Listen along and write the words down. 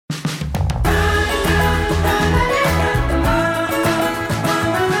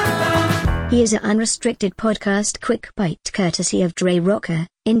is an unrestricted podcast quick bite courtesy of Dre Rocker.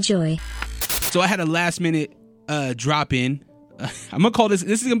 Enjoy. So I had a last minute drop in. I'm gonna call this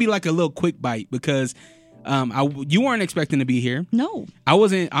is gonna be like a little quick bite because you weren't expecting to be here. No. I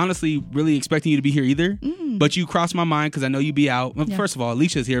wasn't honestly really expecting you to be here either. But you crossed my mind because I know you'd be out. Well, first of all,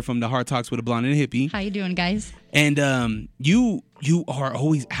 Alicia's here from the Hard Talks with a Blonde and a Hippie. How you doing, guys? And you are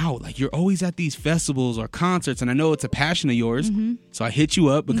always out. Like, you're always at these festivals or concerts, and I know it's a passion of yours. So I hit you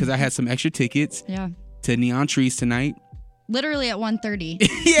up because I had some extra tickets to Neon Trees tonight. Literally at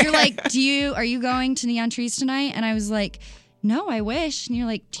 1:30. You're like, are you going to Neon Trees tonight? And I was like, no, I wish. And you're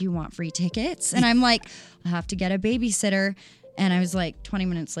like, do you want free tickets? And I'm like, I'll have to get a babysitter. And I was like, 20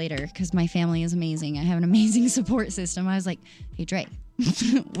 minutes later, because my family is amazing. I have an amazing support system. I was like, hey, Dre,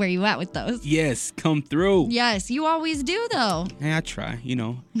 where you at with those? Yes, come through. Yes, you always do, though. Hey, I try,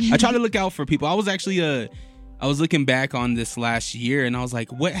 I try to look out for people. I was actually, I was looking back on this last year, and I was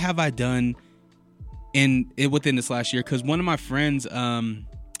like, what have I done within this last year? Because one of my friends, oh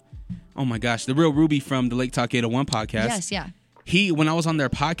my gosh, the real Ruby from the Lake Talk 801 podcast. Yes, yeah. When I was on their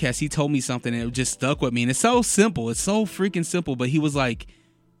podcast, he told me something and it just stuck with me. And it's so simple. It's so freaking simple. But he was like,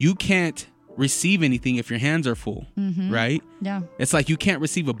 you can't receive anything if your hands are full, right? Yeah. It's like you can't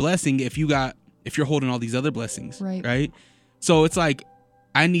receive a blessing if you're holding all these other blessings, right? So it's like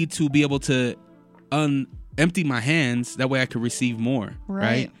I need to be able to empty my hands. That way I can receive more,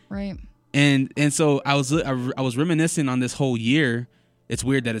 right? And so I was reminiscing on this whole year. It's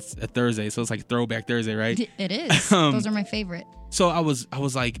weird that it's a Thursday, so it's like Throwback Thursday, right? It is. Those are my favorite. So I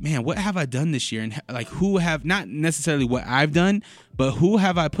was like, man, what have I done this year? And like, who have, not necessarily what I've done, but who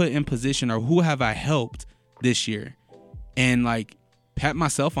have I put in position or who have I helped this year? And like, pat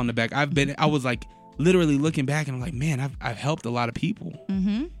myself on the back. I was like literally looking back and I'm like, man, I've helped a lot of people.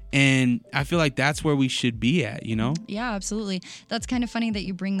 And I feel like that's where we should be at, Yeah, absolutely. That's kind of funny that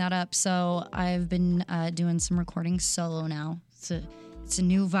you bring that up. So I've been doing some recording solo now. It's a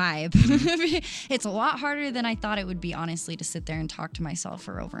new vibe. It's a lot harder than I thought it would be, honestly, to sit there and talk to myself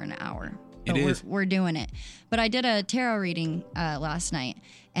for over an hour. But we're doing it. But I did a tarot reading last night.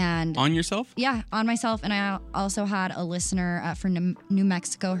 And on yourself? Yeah, on myself. And I also had a listener from New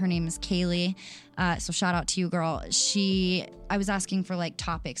Mexico. Her name is Kaylee. So shout out to you, girl. I was asking for like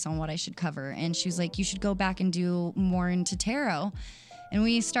topics on what I should cover. And she was like, you should go back and do more into tarot. And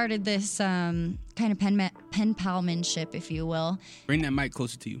we started this kind of pen palmanship, if you will. Bring that mic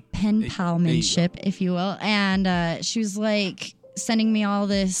closer to you. Pen palmanship, if you will. And she was like sending me all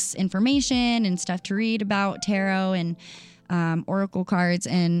this information and stuff to read about tarot and oracle cards.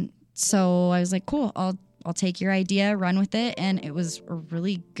 And so I was like, cool, I'll take your idea, run with it. And it was a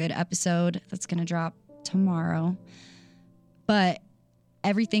really good episode that's going to drop tomorrow. But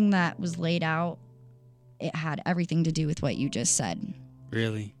everything that was laid out, it had everything to do with what you just said.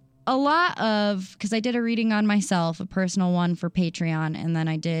 Really? A lot of, because I did a reading on myself, a personal one for Patreon, and then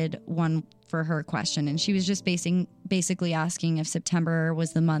I did one for her question. And she was just basically asking if September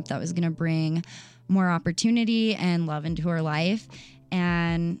was the month that was going to bring more opportunity and love into her life.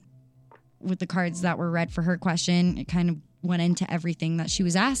 And with the cards that were read for her question, it kind of went into everything that she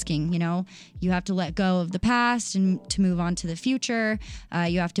was asking. You have to let go of the past and to move on to the future.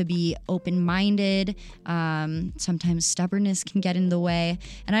 You have to be open-minded. Sometimes stubbornness can get in the way.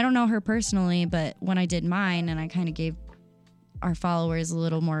 And I don't know her personally, but when I did mine and I kind of gave our followers a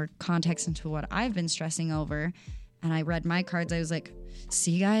little more context into what I've been stressing over, and I read my cards, I was like,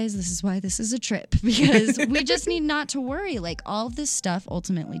 see, guys, this is why this is a trip, because we just need not to worry. Like, all of this stuff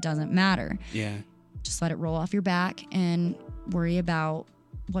ultimately doesn't matter. Yeah. Just let it roll off your back and worry about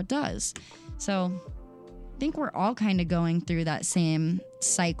what does. So I think we're all kind of going through that same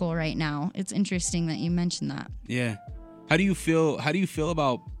cycle right now. It's interesting that you mentioned that. Yeah. How do you feel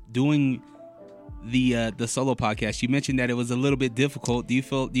about doing the solo podcast? You mentioned that it was a little bit difficult. Do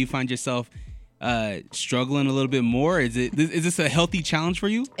you find yourself struggling a little bit more? Is this a healthy challenge for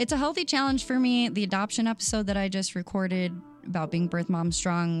you? It's a healthy challenge for me. The adoption episode that I just recorded about being birth mom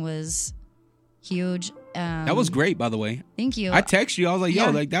strong was huge. That was great, by the way. Like you. I texted you. I was like,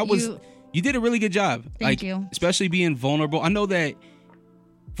 yo, like that was, you did a really good job. Thank you. Especially being vulnerable. I know that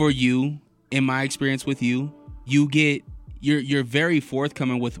for you, in my experience with you, you're very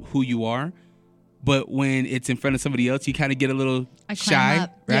forthcoming with who you are. But when it's in front of somebody else, you kind of get a little shy,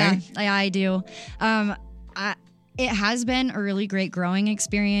 right? Yeah, I do. It has been a really great growing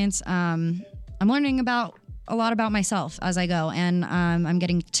experience. I'm learning a lot about myself as I go, and I'm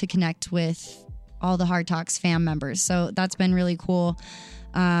getting to connect with all the Hard Talks fam members. So that's been really cool.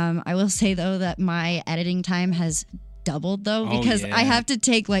 I will say, though, that my editing time has doubled, though, because I have to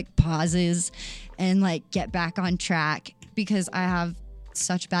take like pauses and like get back on track, because I have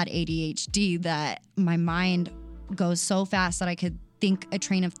such bad ADHD that my mind goes so fast that I could think a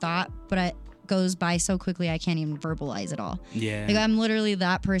train of thought, but it goes by so quickly I can't even verbalize it all. Yeah. Like I'm literally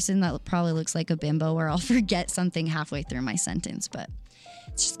that person that probably looks like a bimbo where I'll forget something halfway through my sentence, but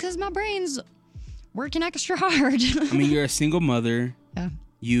it's just because my brain's working extra hard. I mean, you're a single mother. Yeah.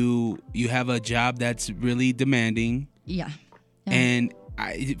 You have a job that's really demanding. Yeah. And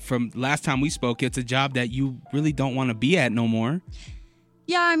from last time we spoke, it's a job that you really don't want to be at no more.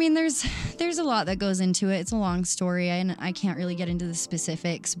 Yeah, I mean, there's a lot that goes into it. It's a long story, and I can't really get into the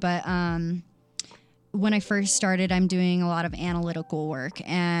specifics. But when I first started, I'm doing a lot of analytical work,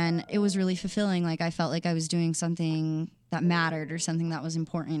 and it was really fulfilling. Like, I felt like I was doing something that mattered or something that was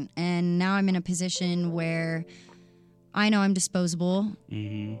important. And now I'm in a position where I know I'm disposable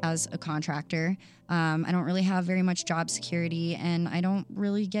as a contractor. I don't really have very much job security, and I don't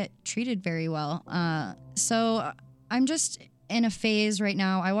really get treated very well. So I'm just in a phase right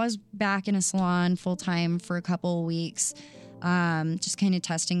now. I was back in a salon full time for a couple of weeks, just kind of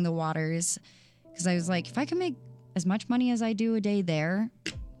testing the waters, because I was like, if I can make as much money as I do a day there,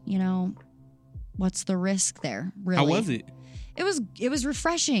 you know, what's the risk there? Really? How was it? It was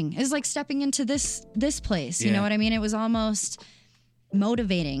refreshing. It was like stepping into this place. You know what I mean? It was almost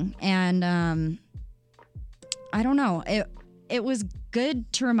motivating, and I don't know. It was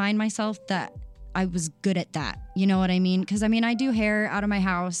good to remind myself that I was good at that. You know what I mean? Because I mean, I do hair out of my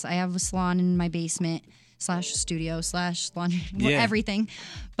house. I have a salon in my basement / studio / laundry, everything.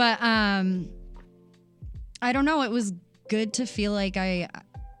 But I don't know. It was good to feel like I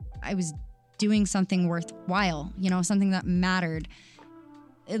was doing something worthwhile, you know, something that mattered.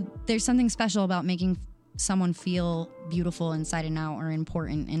 There's something special about making someone feel beautiful inside and out or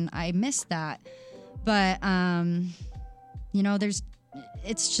important, and I miss that. But you know,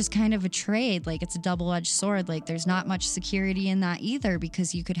 it's just kind of a trade. Like, it's a double-edged sword. Like, there's not much security in that either,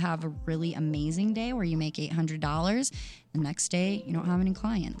 because you could have a really amazing day where you make $800. The next day, you don't have any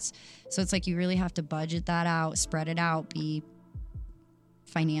clients. So it's like you really have to budget that out, spread it out, be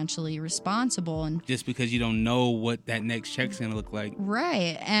financially responsible. And just because you don't know what that next check's going to look like.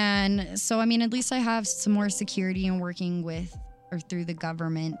 Right. And so, I mean, at least I have some more security in working with or through the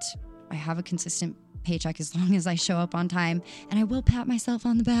government. I have a consistent paycheck as long as I show up on time, and I will pat myself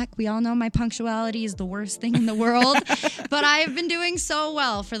on the back. We all know my punctuality is the worst thing in the world, but I've been doing so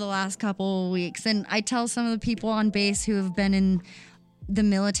well for the last couple of weeks. And I tell some of the people on base who have been in the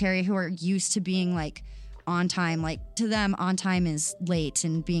military, who are used to being like on time, like to them on time is late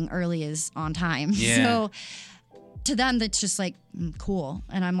and being early is on time. Yeah. So to them that's just like cool,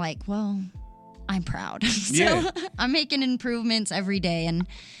 and I'm like, well, I'm proud. So I'm making improvements every day, and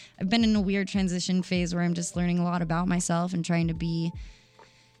I've been in a weird transition phase where I'm just learning a lot about myself and trying to be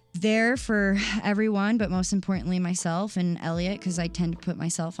there for everyone, but most importantly myself and Elliot, because I tend to put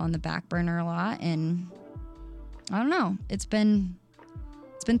myself on the back burner a lot. And I don't know, it's been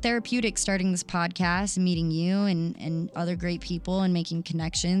therapeutic starting this podcast and meeting you and other great people and making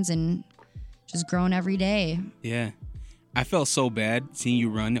connections and just growing every day. Yeah. I felt so bad seeing you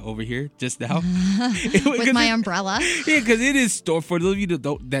run over here just now. With my umbrella. Yeah, because it is for those of you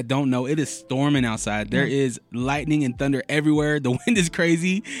that don't know, it is storming outside. There is lightning and thunder everywhere. The wind is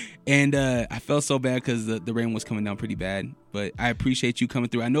crazy. And I felt so bad because the rain was coming down pretty bad. But I appreciate you coming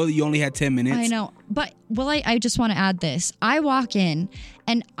through. I know that you only had 10 minutes. I know. But, I just want to add this. I walk in,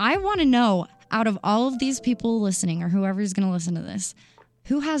 and I want to know, out of all of these people listening or whoever's going to listen to this,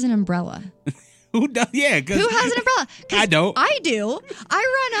 who has an umbrella? Who does? Yeah. Who has an umbrella? I don't. I do.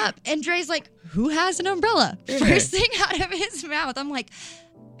 I run up and Dre's like, who has an umbrella? Yeah. First thing out of his mouth. I'm like,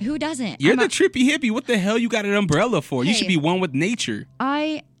 who doesn't? You're the trippy hippie. What the hell you got an umbrella for? You should be one with nature.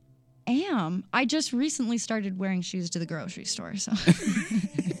 I am. I just recently started wearing shoes to the grocery store. So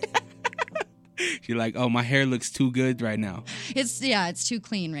You're like, oh, my hair looks too good right now. It's too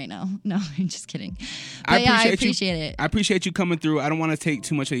clean right now. No, I'm just kidding. But I appreciate it. I appreciate you coming through. I don't want to take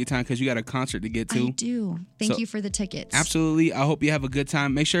too much of your time because you got a concert to get to. I do. Thank you for the tickets. Absolutely. I hope you have a good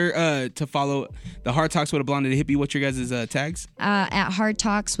time. Make sure to follow the Hard Talks with a Blonde and a Hippie. What's your guys' tags? At Hard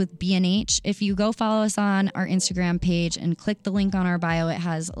Talks with B&H. If you go follow us on our Instagram page and click the link on our bio, it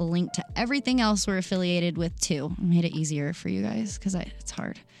has a link to everything else we're affiliated with too. I made it easier for you guys because it's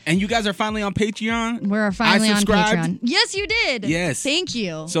hard. And you guys are finally on Patreon? We're finally on Patreon. Yes, you did. Yes. Thank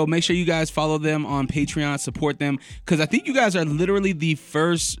you. So make sure you guys follow them on Patreon, support them, because I think you guys are literally the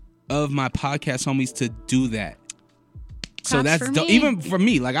first of my podcast homies to do that. So that's even for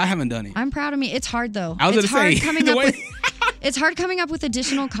me. Like, I haven't done it. I'm proud of me. It's hard though. I was going to say it's hard coming up with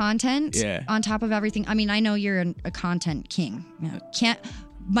additional content Yeah. on top of everything. I mean, I know you're a content king. You know,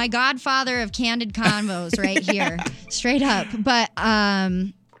 my godfather of candid convos right here. Straight up. But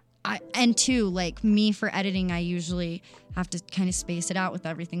and two, like me for editing, I usually have to kind of space it out with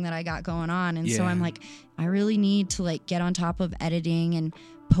everything that I got going on. And so I'm like, I really need to like get on top of editing and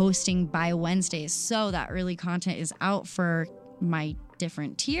posting by Wednesdays so that early content is out for my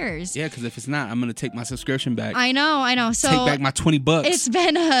different tiers. Yeah, because if it's not, I'm going to take my subscription back. I know. So take back my $20. It's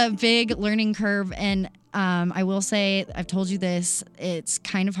been a big learning curve. And I will say, I've told you this, it's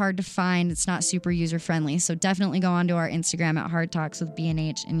kind of hard to find. It's not super user friendly. So definitely go onto our Instagram at Hard Talks with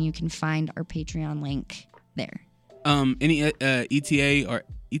B&H and you can find our Patreon link there. Any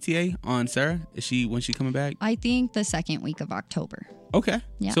ETA on Sarah? When's she coming back? I think the second week of October. Okay.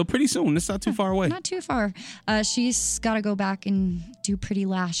 Yeah. So pretty soon. It's not too far away. Not too far. She's got to go back and do pretty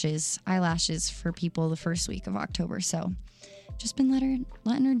eyelashes for people the first week of October. So just been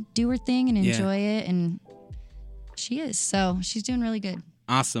letting her do her thing and enjoy it. And she is. So she's doing really good.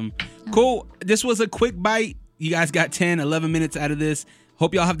 Awesome. Cool. This was a quick bite. You guys got 10, 11 minutes out of this.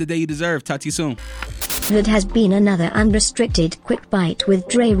 Hope y'all have the day you deserve. Talk to you soon. That has been another unrestricted quick bite with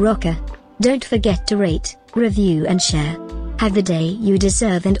Dre Rocker. Don't forget to rate, review and share. Have the day you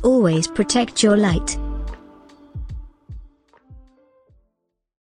deserve and always protect your light.